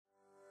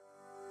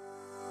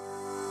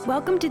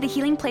Welcome to the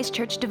Healing Place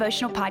Church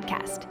Devotional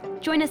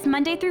Podcast. Join us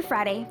Monday through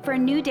Friday for a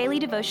new daily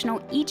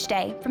devotional each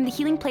day from the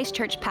Healing Place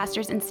Church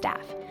pastors and staff.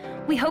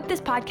 We hope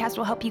this podcast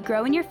will help you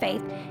grow in your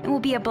faith and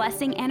will be a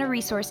blessing and a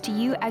resource to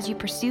you as you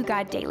pursue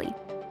God daily.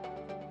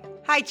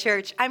 Hi,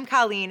 church. I'm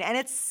Colleen, and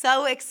it's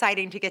so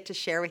exciting to get to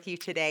share with you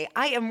today.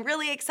 I am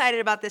really excited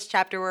about this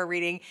chapter we're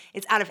reading.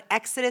 It's out of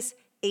Exodus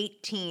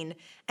 18,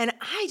 and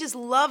I just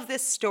love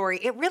this story.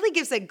 It really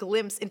gives a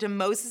glimpse into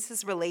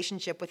Moses'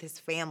 relationship with his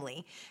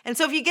family. And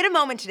so if you get a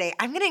moment today,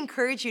 I'm going to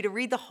encourage you to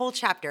read the whole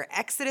chapter,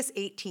 Exodus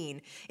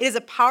 18. It is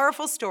a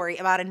powerful story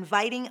about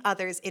inviting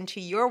others into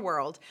your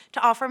world to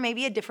offer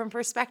maybe a different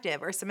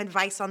perspective or some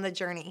advice on the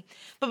journey.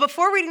 But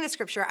before reading the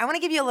scripture, I want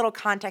to give you a little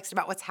context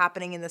about what's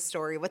happening in the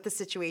story, what the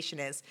situation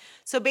is.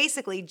 So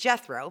basically,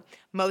 Jethro,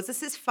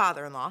 Moses'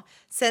 father-in-law,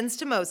 sends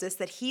to Moses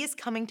that he is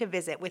coming to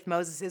visit with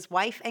Moses'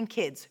 wife and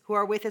kids who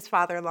are with his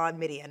father-in-law in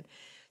Midian.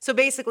 So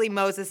basically,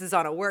 Moses is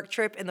on a work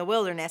trip in the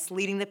wilderness,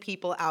 leading the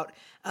people out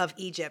of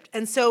Egypt.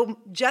 And so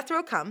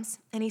Jethro comes,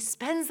 and he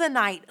spends the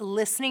night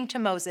listening to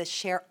Moses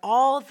share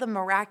all the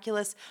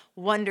miraculous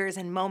wonders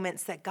and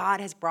moments that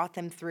God has brought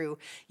them through.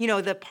 You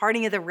know, the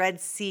parting of the Red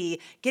Sea,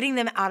 getting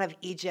them out of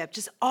Egypt,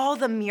 just all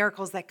the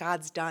miracles that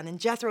God's done. And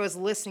Jethro is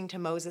listening to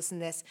Moses in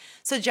this.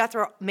 So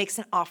Jethro makes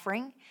an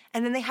offering,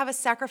 and then they have a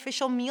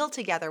sacrificial meal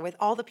together with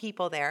all the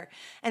people there.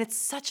 And it's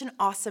such an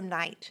awesome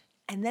night.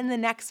 And then the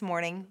next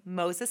morning,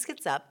 Moses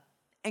gets up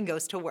and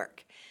goes to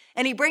work.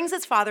 And he brings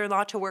his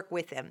father-in-law to work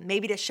with him,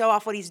 maybe to show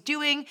off what he's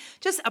doing,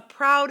 just a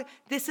proud,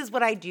 this is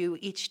what I do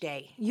each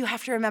day. You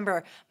have to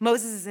remember,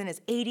 Moses is in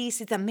his 80s.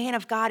 He's a man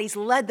of God. He's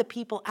led the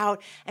people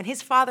out, and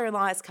his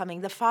father-in-law is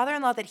coming, the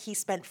father-in-law that he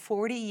spent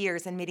 40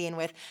 years in Midian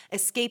with,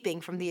 escaping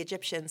from the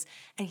Egyptians.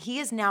 And he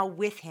is now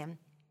with him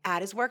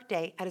at his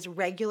workday, at his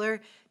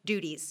regular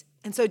duties.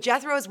 And so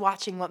Jethro is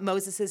watching what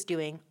Moses is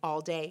doing all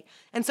day.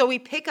 And so we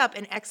pick up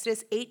in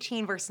Exodus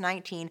 18, verse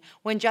 19,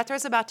 when Jethro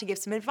is about to give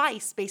some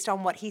advice based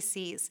on what he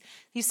sees.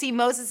 You see,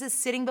 Moses is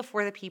sitting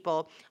before the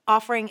people,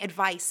 offering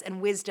advice and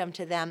wisdom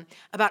to them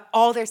about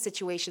all their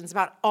situations,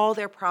 about all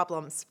their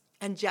problems.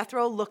 And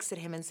Jethro looks at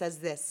him and says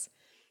this,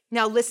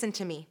 "Now listen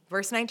to me,"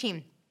 verse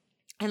 19,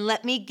 "and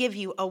let me give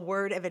you a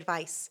word of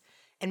advice,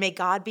 and may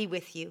God be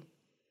with you.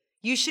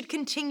 You should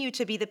continue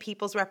to be the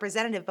people's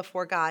representative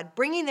before God,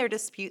 bringing their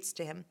disputes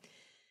to him.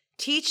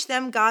 Teach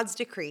them God's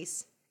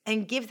decrees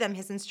and give them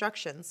his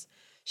instructions.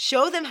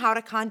 Show them how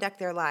to conduct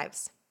their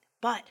lives.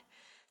 But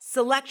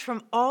select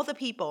from all the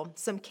people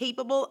some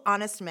capable,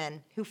 honest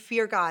men who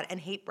fear God and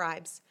hate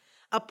bribes.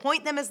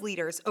 Appoint them as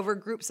leaders over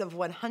groups of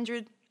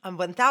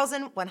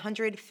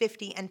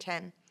 1,150 and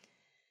 10.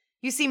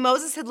 You see,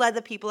 Moses had led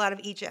the people out of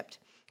Egypt.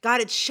 God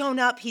had shown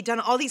up, he'd done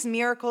all these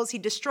miracles, he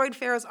destroyed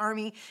Pharaoh's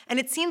army, and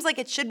it seems like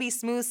it should be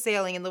smooth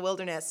sailing in the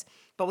wilderness.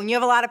 But when you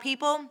have a lot of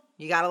people,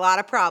 you got a lot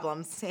of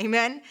problems,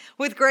 amen?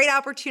 With great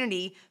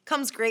opportunity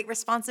comes great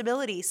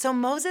responsibility. So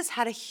Moses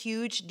had a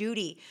huge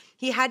duty.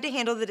 He had to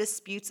handle the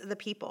disputes of the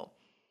people.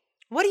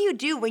 What do you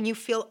do when you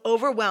feel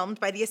overwhelmed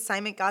by the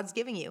assignment God's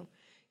giving you?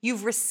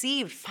 You've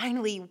received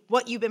finally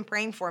what you've been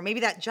praying for, maybe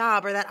that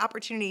job or that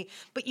opportunity,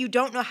 but you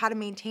don't know how to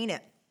maintain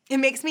it. It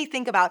makes me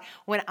think about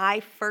when I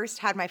first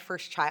had my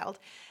first child,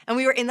 and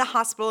we were in the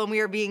hospital, and we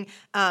were being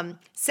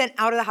sent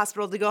out of the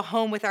hospital to go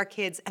home with our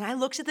kids. And I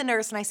looked at the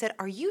nurse and I said,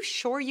 "Are you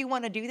sure you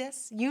want to do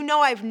this? You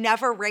know I've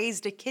never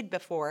raised a kid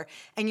before,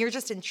 and you're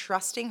just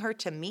entrusting her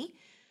to me?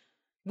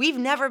 We've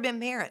never been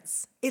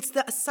parents. It's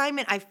the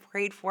assignment I've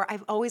prayed for.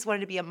 I've always wanted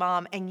to be a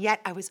mom, and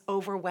yet I was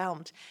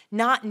overwhelmed,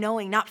 not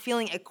knowing, not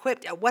feeling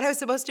equipped at what I was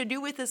supposed to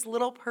do with this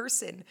little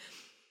person."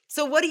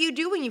 So what do you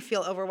do when you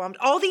feel overwhelmed?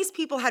 All these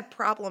people had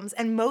problems,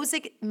 and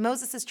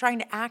Moses is trying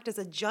to act as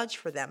a judge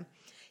for them.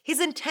 His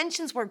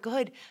intentions were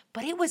good,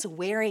 but it was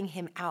wearing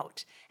him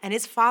out, and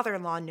his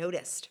father-in-law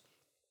noticed.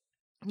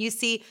 You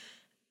see,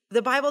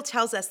 the Bible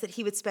tells us that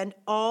he would spend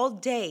all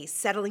day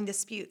settling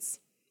disputes.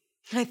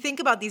 I think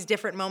about these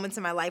different moments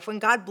in my life when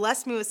God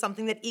blessed me with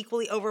something that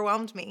equally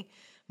overwhelmed me.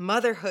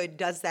 Motherhood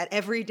does that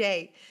every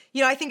day.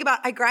 You know, I think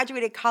about I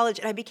graduated college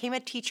and I became a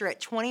teacher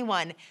at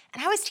 21,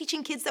 and I was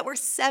teaching kids that were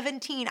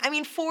 17.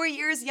 4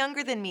 years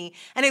younger than me.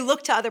 And I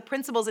looked to other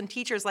principals and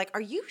teachers like,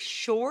 "Are you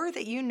sure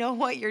that you know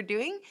what you're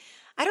doing?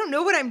 I don't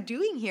know what I'm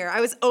doing here."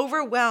 I was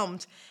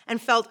overwhelmed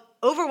and felt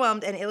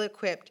overwhelmed and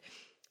ill-equipped.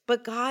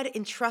 But God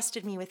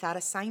entrusted me with that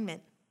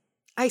assignment.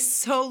 I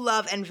so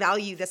love and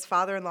value this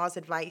father-in-law's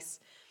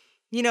advice.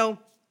 You know,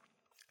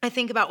 I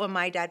think about when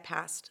my dad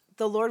passed.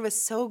 The Lord was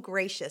so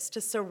gracious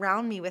to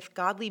surround me with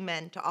godly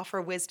men to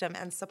offer wisdom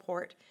and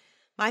support.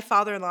 My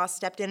father-in-law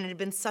stepped in and had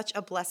been such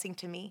a blessing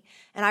to me,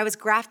 and I was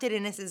grafted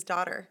in as his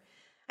daughter.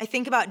 I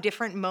think about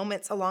different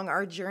moments along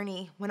our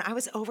journey when I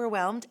was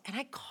overwhelmed, and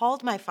I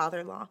called my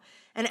father-in-law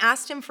and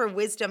asked him for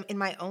wisdom in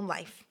my own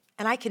life.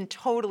 And I can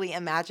totally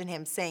imagine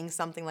him saying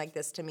something like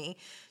this to me,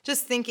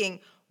 just thinking,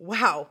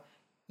 "Wow,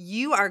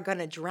 you are going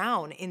to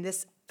drown in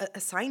this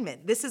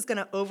assignment. This is going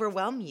to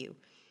overwhelm you."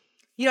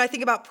 You know, I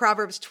think about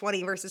Proverbs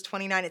 20, verses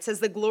 29. It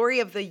says, "The glory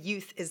of the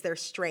youth is their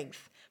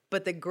strength,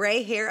 but the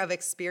gray hair of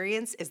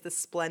experience is the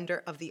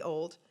splendor of the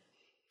old."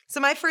 So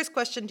my first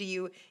question to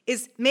you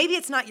is, maybe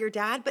it's not your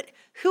dad, but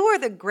who are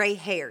the gray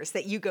hairs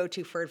that you go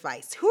to for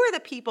advice? Who are the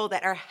people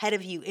that are ahead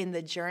of you in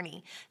the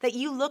journey that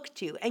you look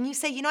to and you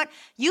say, you know what,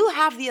 you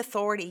have the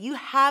authority, you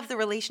have the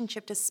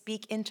relationship to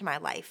speak into my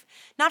life.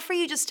 Not for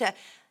you just to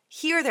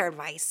hear their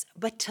advice,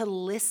 but to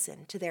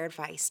listen to their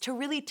advice, to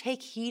really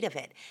take heed of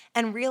it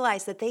and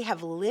realize that they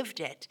have lived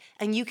it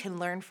and you can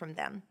learn from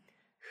them.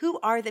 Who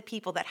are the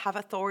people that have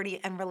authority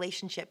and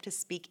relationship to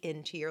speak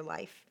into your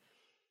life?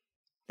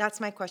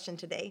 That's my question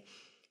today.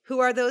 Who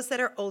are those that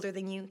are older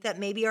than you, that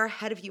maybe are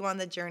ahead of you on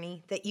the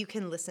journey, that you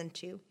can listen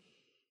to?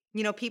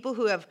 You know, people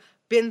who have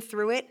been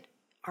through it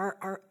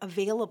are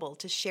available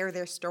to share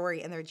their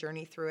story and their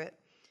journey through it.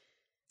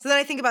 So then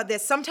I think about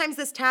this. Sometimes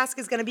this task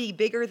is going to be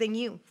bigger than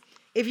you.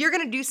 If you're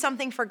going to do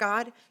something for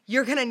God,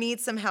 you're going to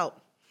need some help.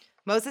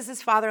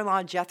 Moses'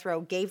 father-in-law,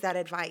 Jethro, gave that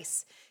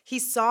advice. He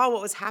saw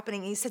what was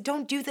happening and he said,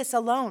 don't do this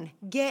alone.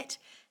 Get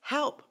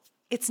help.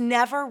 It's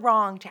never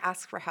wrong to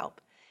ask for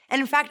help. And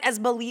in fact, as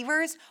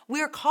believers,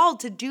 we are called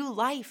to do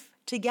life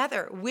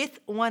together with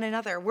one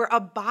another. We're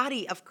a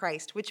body of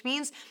Christ, which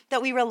means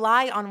that we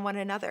rely on one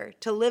another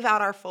to live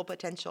out our full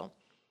potential.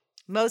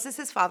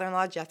 Moses'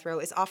 father-in-law, Jethro,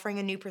 is offering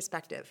a new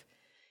perspective.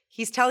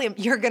 He's telling him,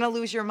 you're going to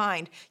lose your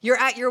mind. You're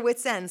at your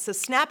wit's end, so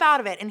snap out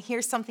of it, and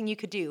here's something you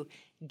could do.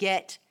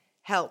 Get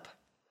help.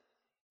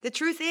 The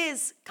truth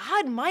is,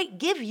 God might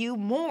give you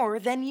more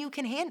than you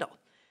can handle,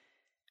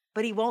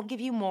 but he won't give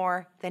you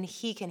more than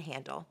he can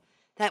handle.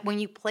 That when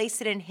you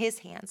place it in his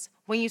hands,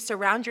 when you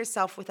surround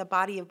yourself with a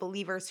body of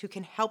believers who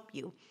can help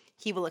you,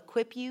 he will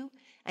equip you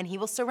and he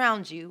will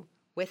surround you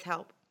with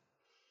help.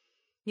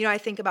 You know, I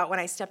think about when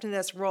I stepped into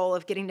this role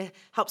of getting to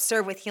help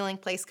serve with Healing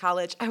Place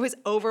College, I was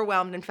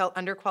overwhelmed and felt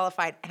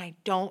underqualified, and I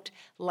don't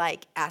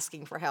like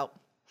asking for help.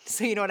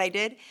 So you know what I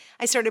did?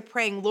 I started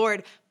praying,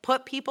 Lord,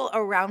 put people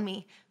around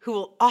me who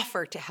will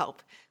offer to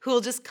help, who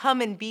will just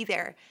come and be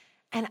there.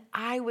 And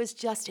I was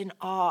just in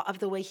awe of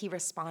the way he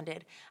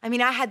responded. I mean,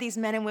 I had these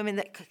men and women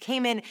that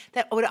came in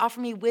that would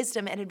offer me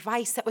wisdom and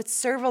advice, that would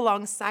serve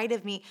alongside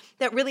of me,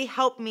 that really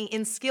helped me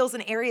in skills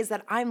and areas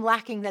that I'm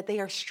lacking, that they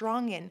are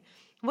strong in.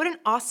 What an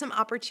awesome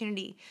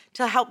opportunity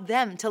to help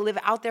them to live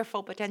out their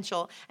full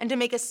potential and to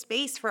make a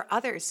space for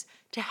others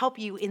to help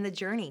you in the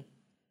journey.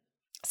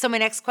 So my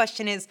next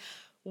question is,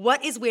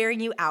 what is wearing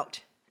you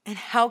out and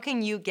how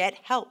can you get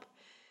help?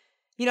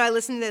 You know, I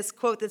listened to this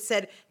quote that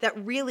said that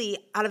really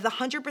out of the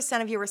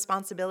 100% of your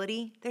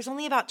responsibility, there's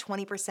only about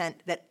 20%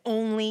 that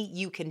only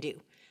you can do.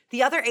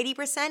 The other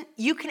 80%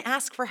 you can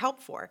ask for help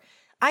for.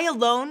 I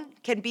alone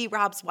can be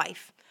Rob's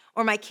wife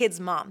or my kid's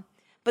mom,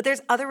 but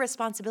there's other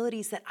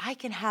responsibilities that I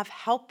can have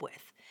help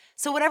with.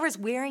 So whatever's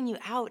wearing you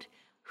out,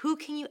 who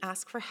can you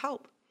ask for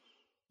help?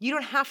 You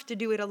don't have to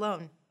do it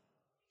alone.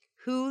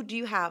 Who do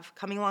you have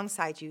coming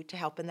alongside you to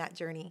help in that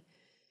journey?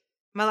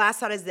 My last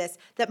thought is this,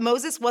 that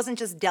Moses wasn't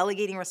just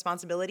delegating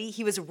responsibility,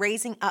 he was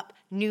raising up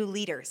new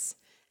leaders.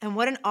 And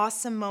what an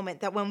awesome moment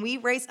that when we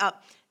raise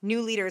up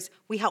new leaders,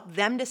 we help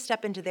them to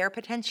step into their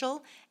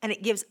potential, and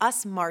it gives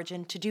us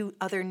margin to do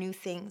other new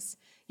things.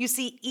 You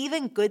see,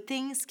 even good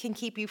things can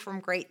keep you from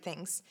great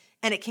things,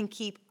 and it can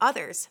keep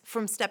others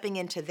from stepping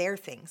into their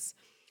things.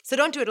 So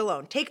don't do it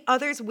alone. Take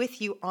others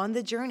with you on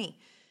the journey.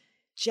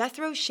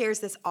 Jethro shares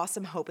this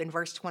awesome hope in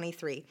verse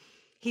 23.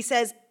 He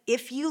says,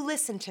 if you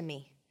listen to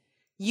me,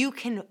 you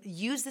can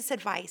use this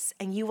advice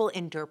and you will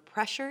endure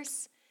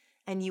pressures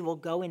and you will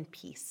go in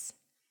peace.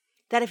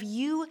 That if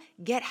you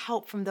get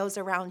help from those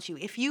around you,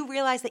 if you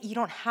realize that you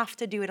don't have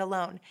to do it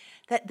alone,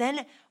 that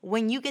then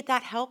when you get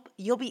that help,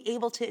 you'll be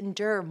able to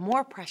endure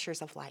more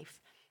pressures of life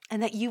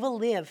and that you will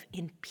live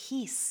in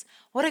peace.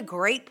 What a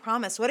great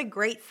promise. What a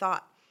great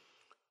thought.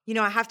 You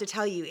know, I have to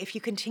tell you, if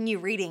you continue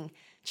reading,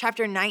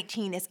 chapter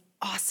 19 is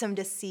awesome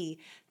to see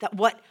that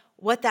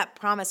what that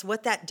promise,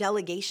 what that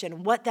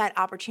delegation, what that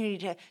opportunity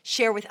to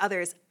share with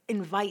others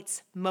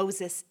invites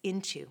Moses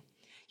into.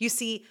 You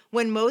see,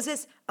 when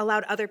Moses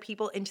allowed other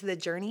people into the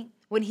journey,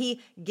 when he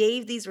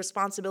gave these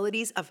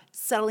responsibilities of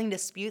settling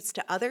disputes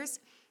to others,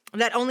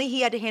 that only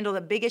he had to handle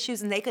the big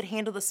issues and they could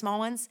handle the small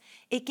ones,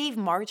 it gave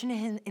margin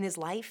in his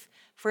life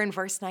for, in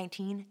verse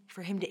 19,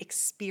 for him to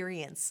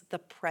experience the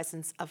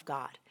presence of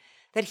God.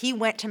 That he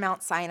went to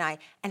Mount Sinai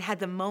and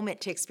had the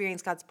moment to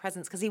experience God's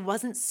presence because he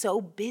wasn't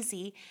so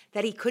busy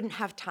that he couldn't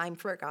have time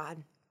for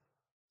God.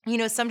 You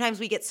know, sometimes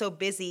we get so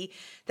busy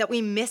that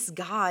we miss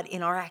God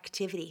in our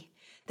activity,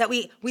 that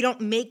we don't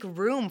make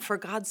room for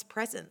God's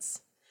presence.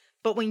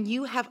 But when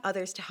you have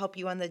others to help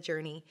you on the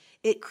journey,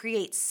 it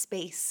creates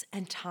space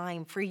and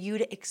time for you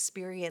to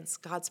experience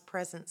God's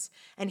presence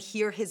and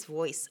hear his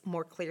voice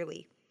more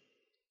clearly.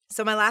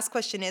 So my last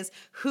question is,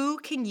 who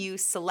can you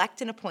select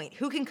and appoint?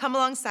 Who can come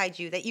alongside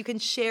you that you can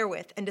share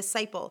with and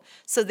disciple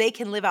so they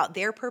can live out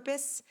their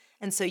purpose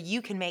and so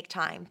you can make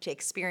time to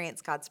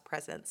experience God's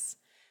presence?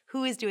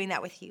 Who is doing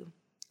that with you?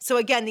 So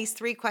again, these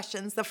 3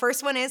 questions. The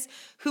first one is,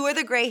 who are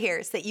the gray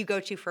hairs that you go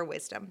to for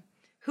wisdom?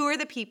 Who are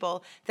the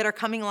people that are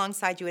coming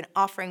alongside you and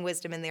offering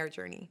wisdom in their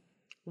journey?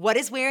 What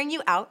is wearing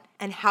you out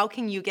and how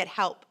can you get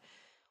help?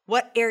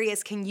 What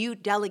areas can you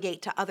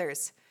delegate to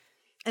others?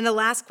 And the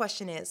last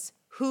question is,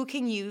 who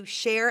can you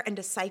share and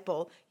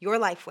disciple your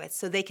life with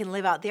so they can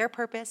live out their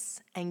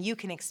purpose and you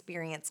can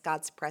experience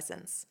God's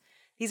presence?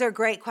 These are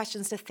great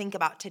questions to think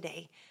about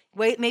today.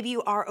 Maybe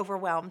you are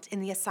overwhelmed in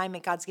the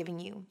assignment God's giving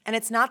you. And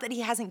it's not that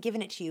he hasn't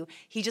given it to you.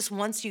 He just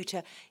wants you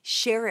to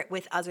share it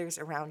with others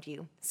around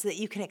you so that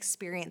you can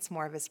experience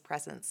more of his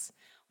presence.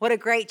 What a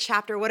great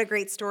chapter. What a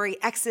great story.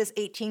 Exodus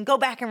 18. Go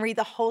back and read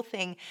the whole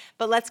thing.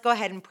 But let's go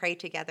ahead and pray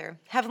together.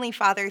 Heavenly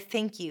Father,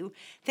 thank you.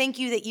 Thank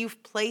you that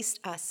you've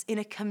placed us in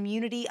a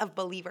community of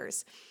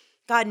believers.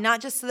 God, not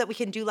just so that we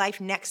can do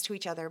life next to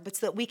each other, but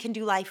so that we can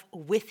do life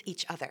with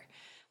each other,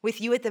 with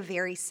you at the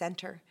very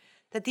center.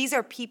 That these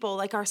are people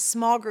like our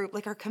small group,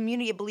 like our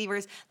community of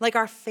believers, like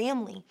our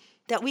family,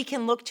 that we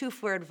can look to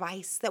for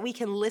advice, that we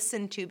can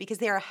listen to because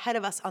they are ahead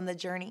of us on the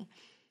journey.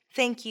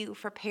 Thank you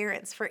for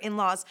parents, for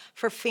in-laws,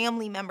 for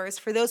family members,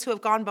 for those who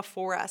have gone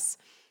before us.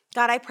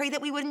 God, I pray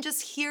that we wouldn't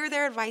just hear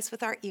their advice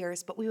with our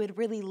ears, but we would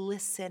really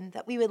listen,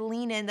 that we would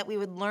lean in, that we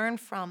would learn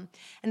from,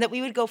 and that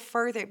we would go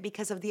further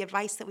because of the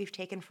advice that we've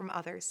taken from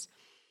others.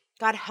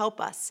 God,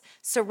 help us.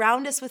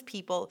 Surround us with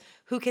people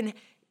who can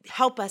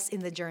help us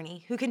in the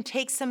journey, who can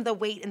take some of the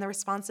weight and the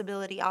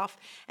responsibility off,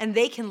 and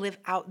they can live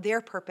out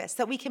their purpose,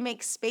 that we can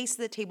make space at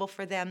the table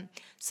for them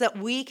so that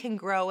we can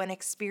grow and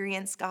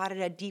experience God at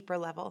a deeper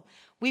level.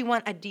 We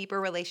want a deeper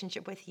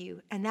relationship with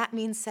you, and that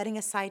means setting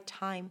aside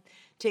time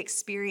to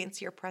experience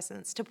your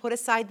presence, to put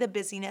aside the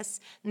busyness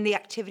and the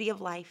activity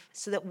of life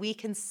so that we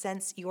can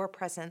sense your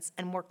presence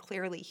and more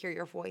clearly hear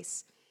your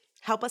voice.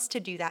 Help us to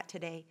do that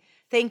today.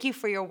 Thank you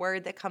for your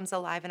word that comes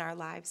alive in our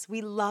lives.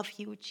 We love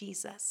you,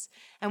 Jesus,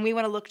 and we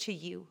want to look to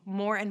you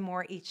more and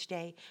more each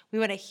day. We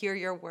want to hear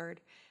your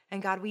word.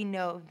 And God, we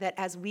know that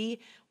as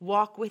we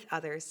walk with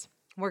others,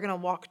 we're going to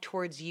walk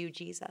towards you,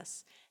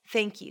 Jesus.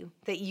 Thank you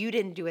that you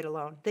didn't do it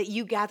alone, that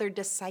you gathered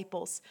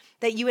disciples,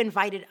 that you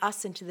invited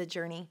us into the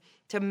journey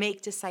to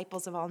make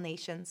disciples of all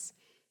nations.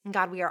 And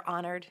God, we are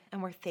honored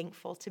and we're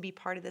thankful to be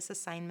part of this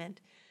assignment.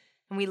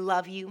 And we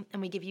love you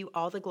and we give you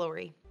all the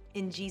glory.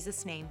 In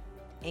Jesus' name,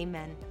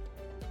 amen.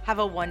 Have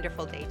a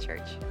wonderful day,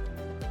 church.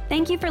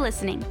 Thank you for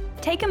listening.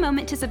 Take a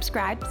moment to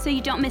subscribe so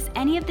you don't miss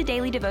any of the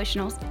daily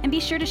devotionals, and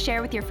be sure to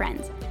share with your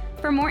friends.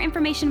 For more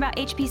information about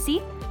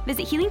HPC,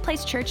 visit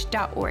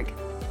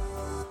healingplacechurch.org.